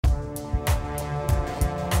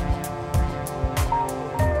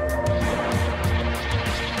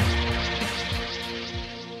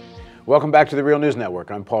Welcome back to the Real News Network.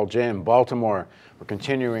 I'm Paul Jay in Baltimore. We're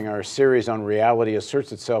continuing our series on Reality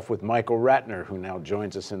Asserts Itself with Michael Ratner, who now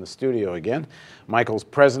joins us in the studio again. Michael's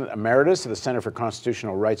President Emeritus of the Center for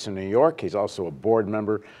Constitutional Rights in New York. He's also a board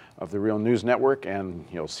member of the Real News Network, and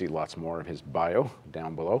you'll see lots more of his bio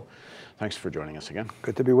down below. Thanks for joining us again.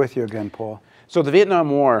 Good to be with you again, Paul. So the Vietnam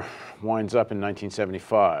War winds up in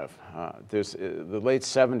 1975. The late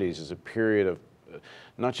 70s is a period of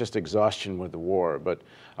not just exhaustion with the war, but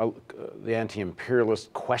the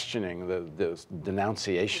anti-imperialist questioning, the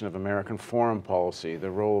denunciation of American foreign policy, the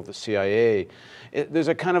role of the CIA. There's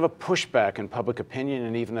a kind of a pushback in public opinion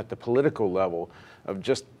and even at the political level of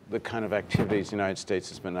just the kind of activities the United States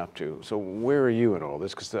has been up to. So where are you in all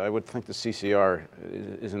this? Because I would think the CCR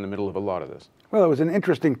is in the middle of a lot of this. Well, it was an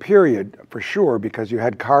interesting period for sure, because you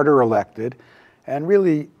had Carter elected, and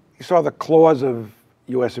really you saw the claws of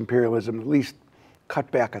U.S. imperialism at least cut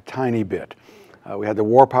back a tiny bit. We had the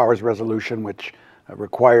War Powers Resolution, which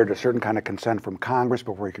required a certain kind of consent from Congress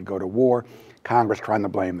before you could go to war. Congress trying to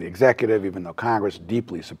blame the executive, even though Congress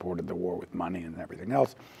deeply supported the war with money and everything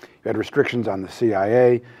else. You had restrictions on the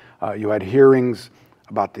CIA. You had hearings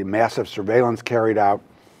about the massive surveillance carried out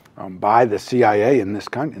by the CIA in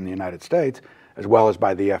the United States, as well as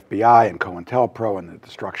by the FBI and COINTELPRO and the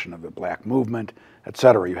destruction of the black movement, et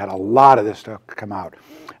cetera. You had a lot of this stuff come out.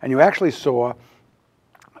 And you actually saw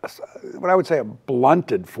what I would say a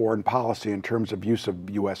blunted foreign policy in terms of use of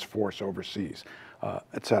U.S. force overseas,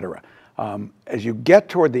 et cetera. As you get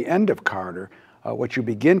toward the end of Carter, what you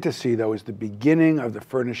begin to see, though, is the beginning of the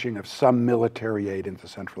furnishing of some military aid into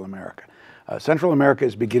Central America. Central America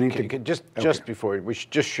is beginning to... Just before, we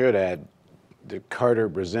should add the Carter,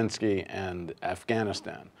 Brzezinski, and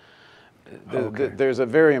Afghanistan. There's a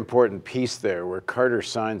very important piece there where Carter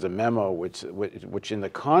signs a memo which in the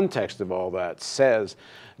context of all that says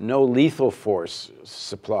no lethal force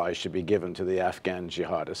supply should be given to the Afghan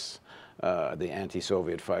jihadists, the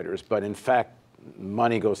anti-Soviet fighters, but in fact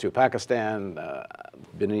money goes to Pakistan.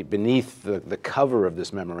 Beneath the cover of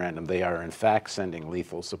this memorandum, they are in fact sending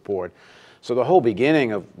lethal support. So the whole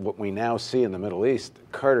beginning of what we now see in the Middle East,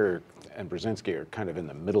 Carter and Brzezinski are kind of in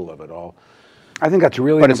the middle of it all. I think that's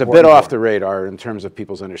really But it's a bit off the radar in terms of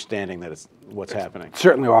people's understanding that it's what's happening.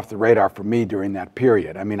 Certainly off the radar for me during that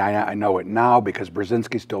period. I mean, I know it now because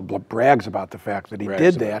Brzezinski still brags about the fact that he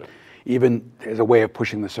did that, even as a way of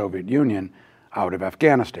pushing the Soviet Union out of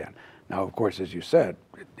Afghanistan. Now, of course, as you said,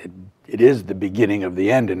 it is the beginning of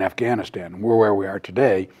the end in Afghanistan. We're where we are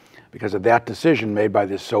today because of that decision made by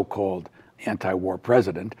this so-called anti-war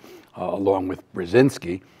president, along with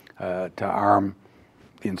Brzezinski, to arm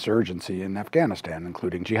the insurgency in Afghanistan,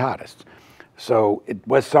 including jihadists. So it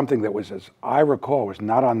was something that was, as I recall, was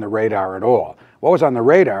not on the radar at all. What was on the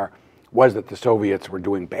radar was that the Soviets were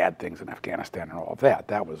doing bad things in Afghanistan and all of that.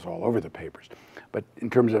 That was all over the papers. But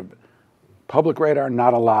in terms of public radar,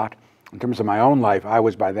 not a lot. In terms of my own life, I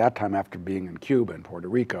was by that time, after being in Cuba and Puerto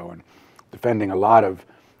Rico and defending a lot of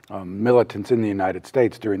militants in the United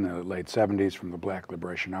States during the late 70s, from the Black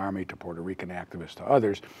Liberation Army to Puerto Rican activists to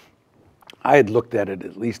others, I had looked at it,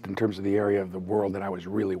 at least in terms of the area of the world that I was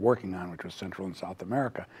really working on, which was Central and South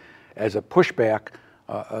America, as a pushback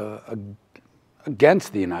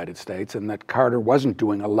against the United States, and that Carter wasn't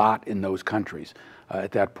doing a lot in those countries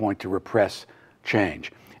at that point to repress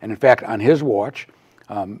change. And in fact, on his watch,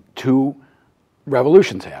 two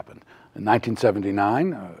revolutions happened. In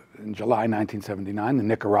 1979, in July 1979, the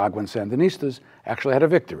Nicaraguan Sandinistas actually had a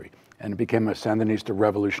victory, and it became a Sandinista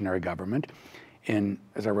revolutionary government. In,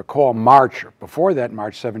 as I recall, March, before that,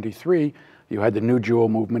 March 73, you had the New Jewel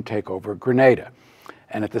movement take over Grenada.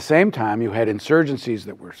 And at the same time, you had insurgencies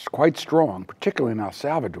that were quite strong, particularly in El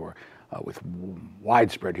Salvador, with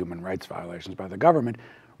widespread human rights violations by the government,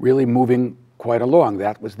 really moving quite along.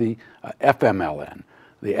 That was the FMLN,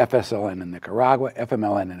 the FSLN in Nicaragua,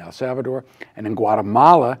 FMLN in El Salvador. And in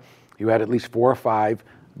Guatemala, you had at least 4 or 5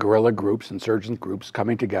 guerrilla groups, insurgent groups,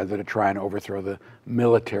 coming together to try and overthrow the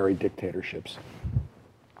military dictatorships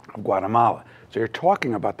of Guatemala. So you're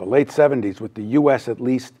talking about the late 70s with the U.S., at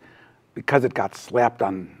least because it got slapped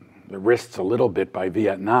on the wrists a little bit by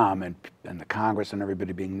Vietnam and the Congress and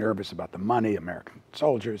everybody being nervous about the money, American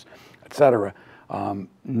soldiers, et cetera,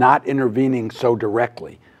 not intervening so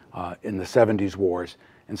directly in the 70s wars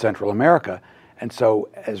in Central America. And so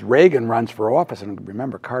as Reagan runs for office, and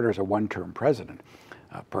remember, Carter's a one-term president,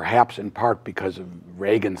 perhaps in part because of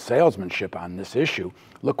Reagan's salesmanship on this issue,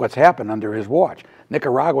 look what's happened under his watch.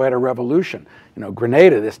 Nicaragua had a revolution. You know,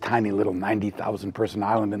 Grenada, this tiny little 90,000 person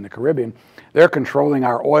island in the Caribbean, they're controlling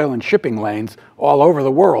our oil and shipping lanes all over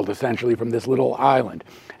the world, essentially, from this little island.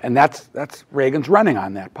 And that's Reagan's running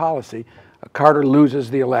on that policy. Carter loses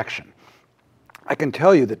the election. I can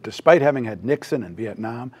tell you that despite having had Nixon and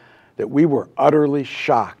Vietnam, that we were utterly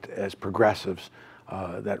shocked as progressives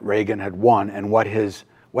that Reagan had won and what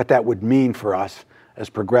that would mean for us as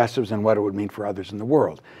progressives and what it would mean for others in the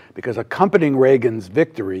world. Because accompanying Reagan's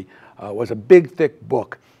victory was a big, thick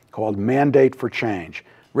book called Mandate for Change,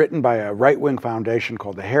 written by a right-wing foundation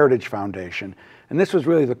called the Heritage Foundation. And this was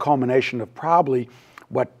really the culmination of probably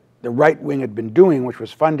what the right wing had been doing, which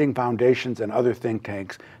was funding foundations and other think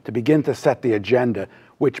tanks to begin to set the agenda,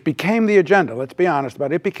 which became the agenda. Let's be honest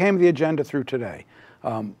about it. It became the agenda through today.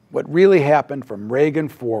 What really happened from Reagan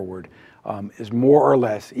forward is more or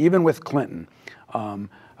less, even with Clinton,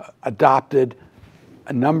 adopted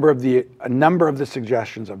a number of the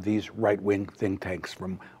suggestions of these right-wing think tanks,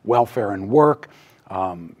 from welfare and work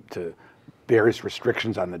to various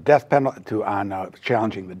restrictions on the death penalty, to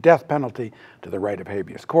challenging the death penalty, to the right of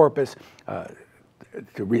habeas corpus,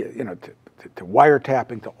 to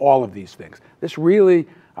wiretapping, to all of these things. This really,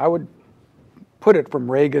 I would put it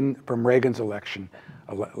from Reagan's election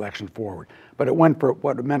forward. But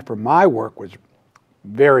what it meant for my work was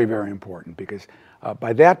very, very important, because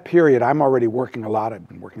by that period, I'm already working a lot. I've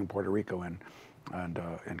been working in Puerto Rico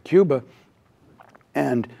and Cuba.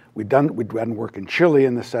 And we'd done work in Chile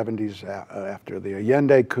in the 70s after the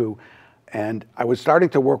Allende coup. And I was starting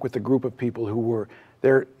to work with a group of people who were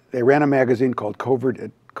there. They ran a magazine called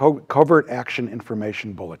Covert Action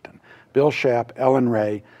Information Bulletin. Bill Schaap, Ellen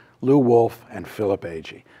Ray, Lou Wolfe, and Philip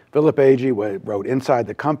Agee. Philip Agee wrote Inside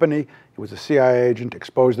the Company. He was a CIA agent,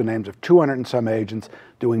 exposed the names of 200 and some agents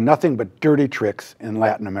doing nothing but dirty tricks in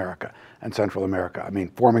Latin America and Central America. I mean,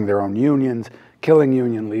 forming their own unions, killing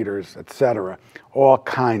union leaders, etc. All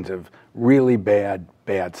kinds of really bad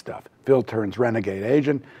stuff. Phil turns renegade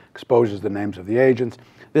agent, exposes the names of the agents.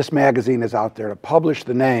 This magazine is out there to publish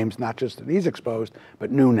the names, not just that he's exposed,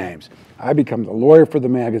 but new names. I become the lawyer for the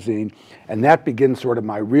magazine, and that begins sort of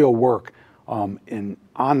my real work on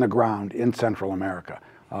the ground in Central America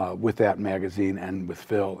with that magazine and with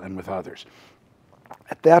Phil and with others.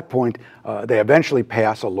 At that point, they eventually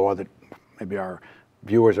pass a law that maybe our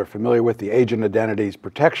viewers are familiar with, the Agent Identities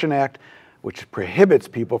Protection Act, which prohibits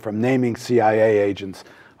people from naming CIA agents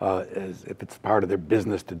as if it's part of their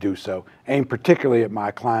business to do so, aimed particularly at my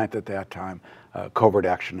client at that time, Covert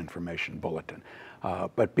Action Information Bulletin.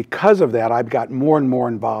 But because of that, I've got more and more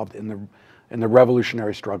involved in the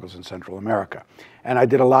revolutionary struggles in Central America. And I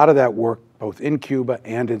did a lot of that work both in Cuba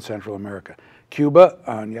and in Central America. Cuba,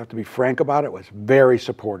 and you have to be frank about it, was very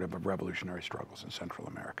supportive of revolutionary struggles in Central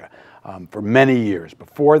America for many years.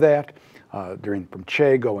 Before that, from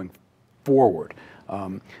Che going forward.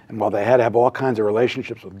 And while they had to have all kinds of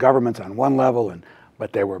relationships with governments on one level,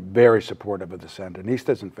 but they were very supportive of the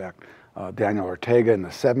Sandinistas. In fact, Daniel Ortega in the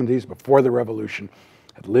 70s, before the revolution,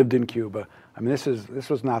 had lived in Cuba. I mean, this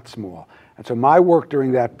was not small. And so my work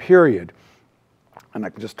during that period, and I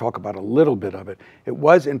can just talk about a little bit of it, it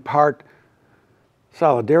was in part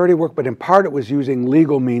solidarity work, but in part it was using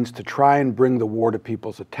legal means to try and bring the war to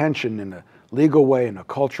people's attention in a legal way, in a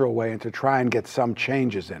cultural way, and to try and get some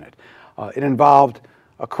changes in it. It involved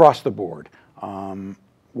across the board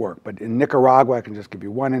work, but in Nicaragua, I can just give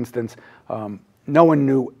you one instance, no one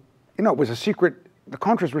knew, it was a secret, the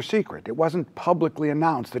Contras were secret. It wasn't publicly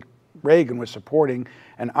announced that Reagan was supporting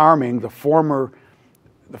and arming the former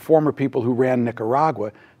people who ran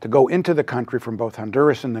Nicaragua to go into the country from both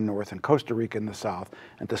Honduras in the north and Costa Rica in the south,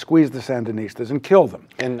 and to squeeze the Sandinistas and kill them.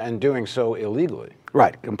 And doing so illegally.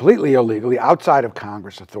 Right, completely illegally, outside of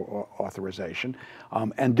Congress authorization,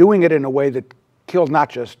 and doing it in a way that killed not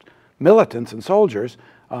just militants and soldiers,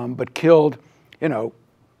 but killed,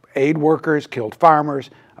 aid workers, killed farmers,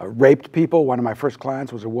 raped people. One of my first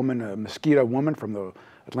clients was a woman, a Mesquite woman from the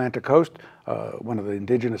Atlantic coast, one of the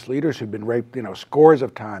indigenous leaders who'd been raped, scores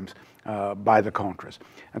of times by the Contras.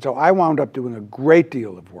 And so I wound up doing a great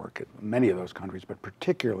deal of work in many of those countries, but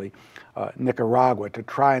particularly Nicaragua, to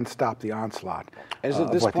try and stop the onslaught. And is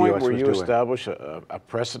it this point where you establish a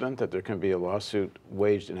precedent that there can be a lawsuit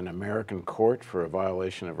waged in an American court for a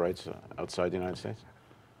violation of rights outside the United States?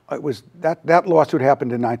 It was that lawsuit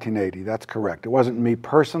happened in 1980. That's correct. It wasn't me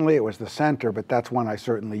personally. It was the center, but that's one I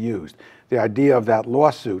certainly used. The idea of that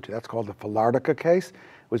lawsuit, that's called the Falardeca case,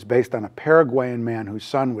 was based on a Paraguayan man whose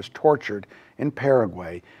son was tortured in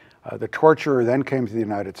Paraguay. The torturer then came to the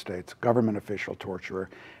United States, government official torturer,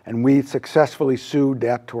 and we successfully sued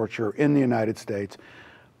that torturer in the United States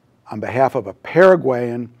on behalf of a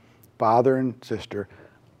Paraguayan father and sister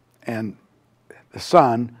and the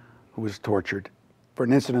son who was tortured for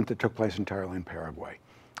an incident that took place entirely in Paraguay.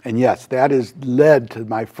 And yes, that has led to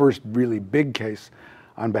my first really big case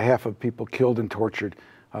on behalf of people killed and tortured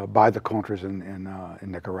by the Contras in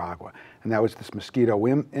Nicaragua. And that was this Mosquito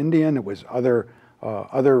Indian. It was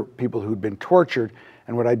other people who'd been tortured.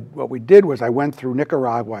 And what we did was I went through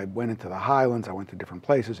Nicaragua. I went into the highlands. I went to different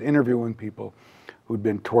places, interviewing people who'd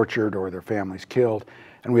been tortured or their families killed.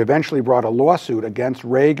 And we eventually brought a lawsuit against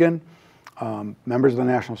Reagan, members of the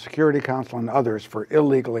National Security Council, and others for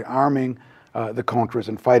illegally arming the Contras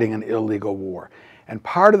and fighting an illegal war. And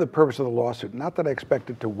part of the purpose of the lawsuit, not that I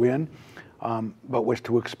expected to win, but was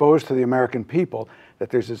to expose to the American people that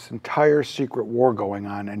there's this entire secret war going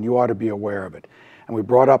on and you ought to be aware of it. And we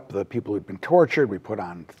brought up the people who'd been tortured. We put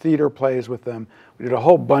on theater plays with them. We did a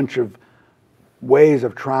whole bunch of ways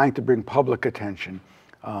of trying to bring public attention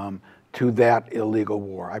to that illegal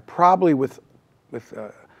war. I probably, with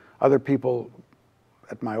other people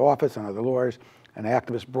at my office and other lawyers and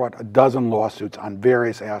activists, brought a dozen lawsuits on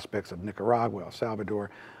various aspects of Nicaragua, El Salvador,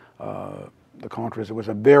 the Contras. It was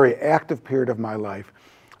a very active period of my life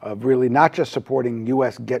of really not just supporting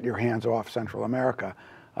U.S. get your hands off Central America,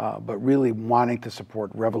 but really wanting to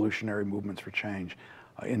support revolutionary movements for change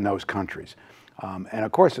in those countries. And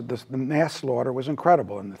of course, the mass slaughter was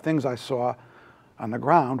incredible, and the things I saw on the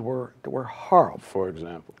ground were horrible. For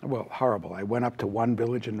example? Well, horrible. I went up to one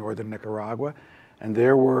village in northern Nicaragua, and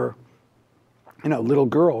there were, little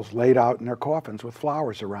girls laid out in their coffins with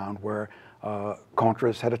flowers around where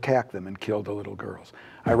Contras had attacked them and killed the little girls.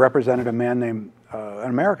 I represented a man named, an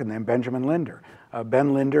American named Benjamin Linder.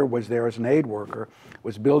 Ben Linder was there as an aid worker,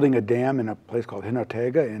 was building a dam in a place called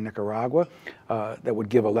Jinotega in Nicaragua that would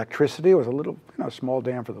give electricity. It was a little, small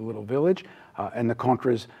dam for the little village, and the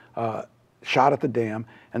Contras shot at the dam,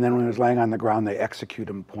 and then when he was laying on the ground, they executed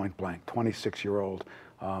him point blank, 26-year-old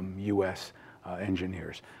U.S.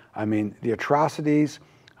 Engineers. I mean, the atrocities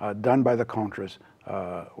done by the Contras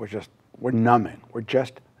were numbing, were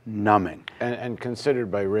just numbing. And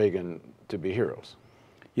considered by Reagan to be heroes.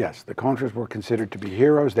 Yes, the Contras were considered to be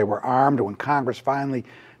heroes. They were armed. When Congress finally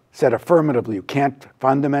said affirmatively, you can't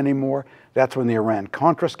fund them anymore, that's when the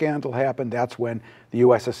Iran-Contra scandal happened. That's when the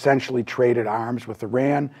U.S. essentially traded arms with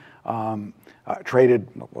Iran. What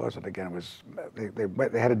was it again? It was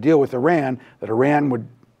they had a deal with Iran that Iran would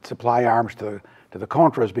supply arms to the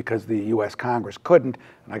Contras because the U.S. Congress couldn't,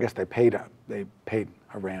 and I guess they paid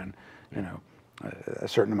Iran, a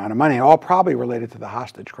certain amount of money, all probably related to the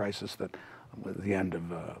hostage crisis that was the end of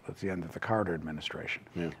the Carter administration.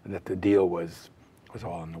 Yeah. That the deal was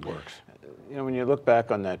all in the works. When you look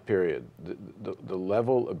back on that period, the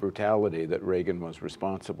level of brutality that Reagan was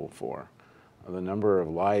responsible for, the number of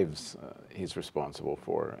lives he's responsible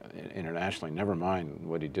for internationally, never mind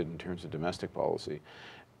what he did in terms of domestic policy.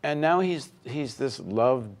 And now he's this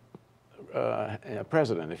loved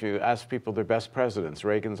president. If you ask people their best presidents,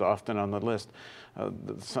 Reagan's often on the list. I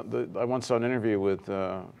once saw an interview with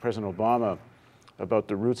President Obama about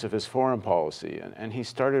the roots of his foreign policy, and he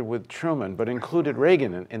started with Truman, but included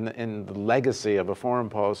Reagan in the legacy of a foreign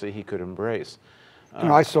policy he could embrace.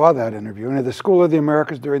 I saw that interview, and the School of the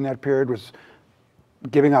Americas during that period was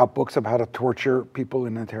giving out books of how to torture people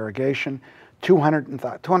in interrogation.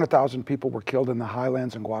 200,000 people were killed in the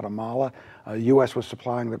highlands in Guatemala. The U.S. was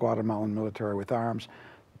supplying the Guatemalan military with arms.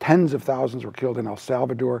 Tens of thousands were killed in El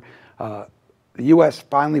Salvador. The U.S.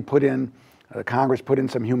 finally Congress put in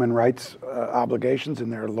some human rights obligations in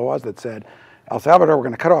their laws that said, El Salvador, we're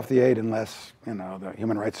going to cut off the aid unless, the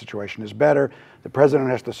human rights situation is better. The president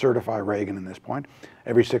has to certify Reagan at this point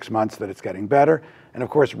every 6 months that it's getting better. And of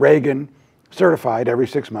course, Reagan certified every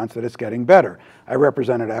 6 months that it's getting better. I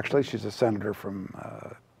represented, actually, she's a senator from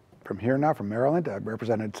here now, from Maryland.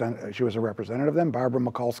 She was a representative then, Barbara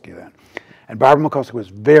Mikulski then. And Barbara Mikulski was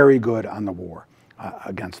very good on the war,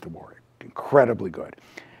 against the war, incredibly good.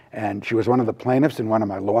 And she was one of the plaintiffs in one of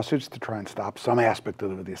my lawsuits to try and stop some aspect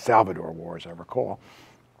of the Salvador War, as I recall.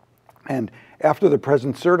 And after the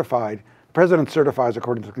president certifies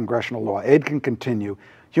according to congressional law, aid can continue.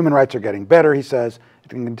 Human rights are getting better, he says. It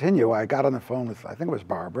can continue. I got on the phone with, I think it was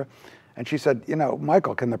Barbara, and she said,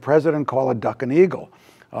 Michael, can the president call a duck an eagle?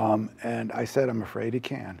 And I said, I'm afraid he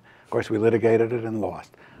can. Of course, we litigated it and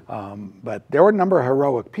lost. But there were a number of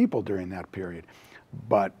heroic people during that period.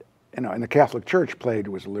 But and the Catholic Church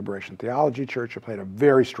was a liberation theology church. It played a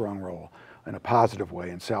very strong role in a positive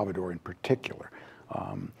way in Salvador in particular.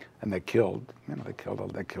 And they killed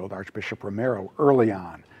Archbishop Romero early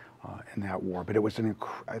on in that war. But it was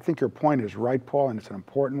I think your point is right, Paul, and it's an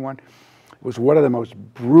important one. It was one of the most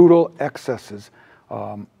brutal excesses,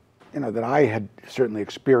 that I had certainly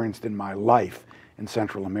experienced in my life in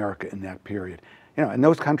Central America in that period. And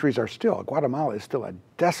those countries are Guatemala is still a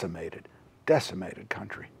decimated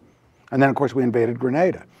country. And then, of course, we invaded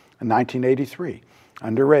Grenada in 1983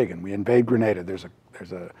 under Reagan. We invade Grenada. There's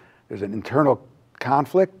there's an internal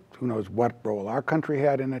conflict. Who knows what role our country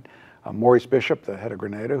had in it? Maurice Bishop, the head of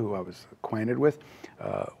Grenada, who I was acquainted with,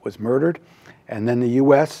 was murdered. And then the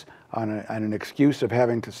U.S., on an excuse of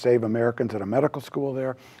having to save Americans at a medical school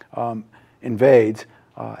there, invades.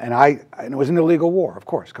 And it was an illegal war, of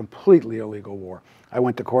course, completely illegal war. I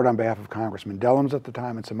went to court on behalf of Congressman Dellums at the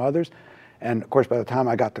time and some others. And of course, by the time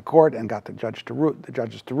I got to court and got the judges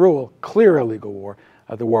to rule, clear illegal war,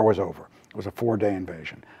 the war was over. It was a 4-day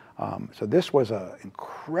invasion. So this was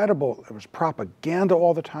incredible. There was propaganda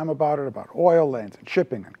all the time about it, about oil lanes and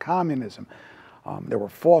shipping and communism. There were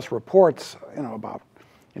false reports, about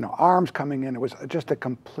arms coming in. It was just a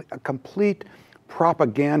complete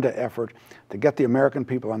propaganda effort to get the American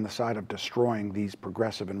people on the side of destroying these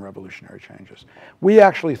progressive and revolutionary changes. We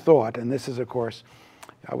actually thought, and this is, of course,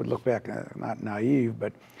 I would look back, not naive,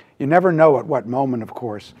 but you never know at what moment, of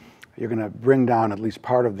course, you're going to bring down at least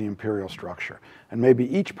part of the imperial structure. And maybe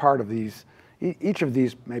each of these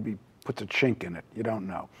maybe puts a chink in it. You don't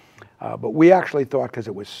know. But we actually thought, because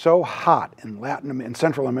it was so hot in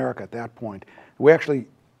Central America at that point, we actually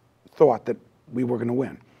thought that we were going to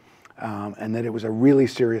win. And that it was a really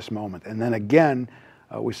serious moment. And then again,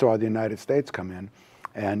 we saw the United States come in.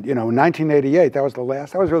 And, in 1988, that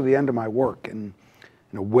was really the end of my work in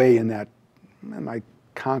a way in my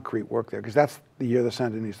concrete work there, because that's the year the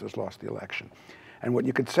Sandinistas lost the election. And what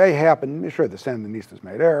you could say happened, sure, the Sandinistas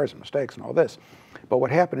made errors and mistakes and all this, but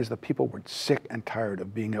what happened is the people were sick and tired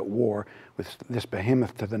of being at war with this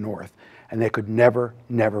behemoth to the north, and they could never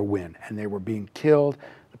win. And they were being killed.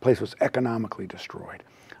 The place was economically destroyed.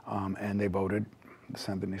 And they voted the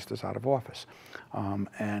Sandinistas out of office.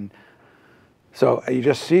 And so you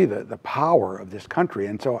just see the power of this country.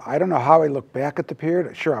 And so I don't know how I look back at the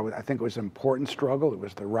period. Sure, I think it was an important struggle. It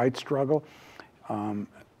was the right struggle. But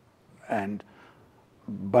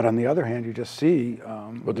on the other hand, you just see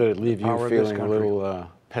well, did it leave you feeling a little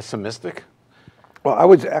pessimistic? Well, I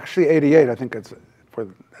was actually 88, I think at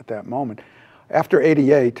that moment. After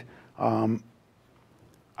 88,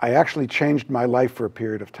 I actually changed my life for a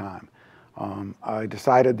period of time. I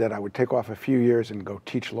decided that I would take off a few years and go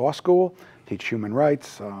teach law school, teach human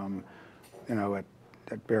rights,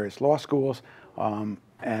 at various law schools,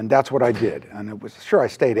 and that's what I did. And it was, sure, I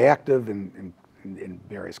stayed active in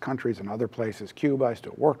various countries and other places. Cuba, I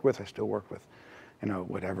still worked with,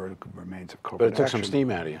 whatever remains of COVID. But it took some steam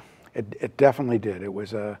out of you. It definitely did. It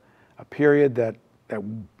was a period that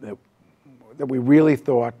we really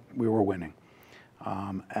thought we were winning.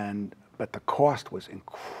 But the cost was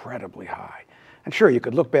incredibly high. And sure, you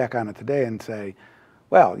could look back on it today and say,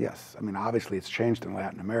 well, yes, obviously it's changed in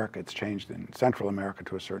Latin America, it's changed in Central America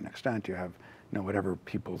to a certain extent. You have, whatever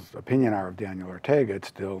people's opinion are of Daniel Ortega, it's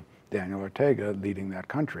still Daniel Ortega leading that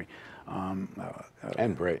country.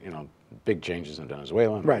 And great, big changes in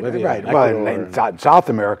Venezuela and right, Bolivia, right. And Well, in South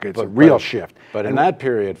America, it's a real shift. But in that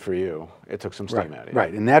period for you, it took some steam out of you.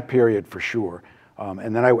 Right, in that period for sure.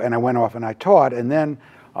 And then I went off and I taught, and then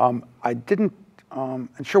I didn't, and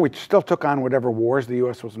sure, we still took on whatever wars the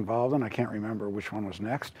U.S. was involved in. I can't remember which one was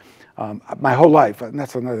next. My whole life, and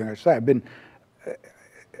that's another thing I say, I've been,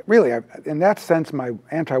 really, in that sense, my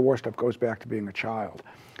anti-war stuff goes back to being a child.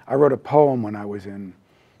 I wrote a poem when I was in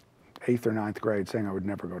 8th or 9th grade saying I would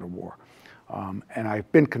never go to war. And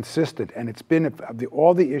I've been consistent, and it's been, of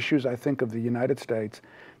all the issues I think of the United States,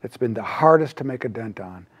 that's been the hardest to make a dent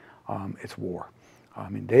on, it's war.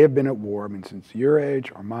 They have been at war, since your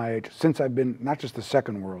age or my age, since I've been, not just the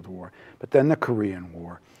Second World War, but then the Korean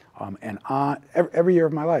War. And every year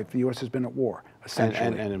of my life, the U.S. has been at war,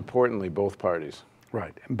 essentially. And importantly, both parties.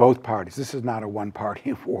 Right, both parties. This is not a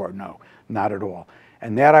one-party war, no, not at all.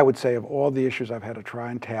 And that, I would say, of all the issues I've had to try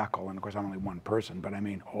and tackle, and of course I'm only one person, but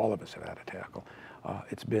all of us have had to tackle,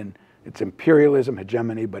 it's imperialism,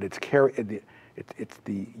 hegemony, but it's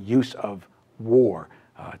the use of war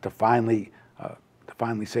to finally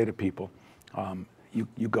say to people,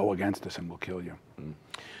 you go against us and we'll kill you.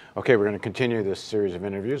 Okay, we're going to continue this series of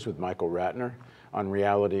interviews with Michael Ratner on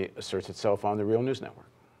Reality Asserts Itself on the Real News Network.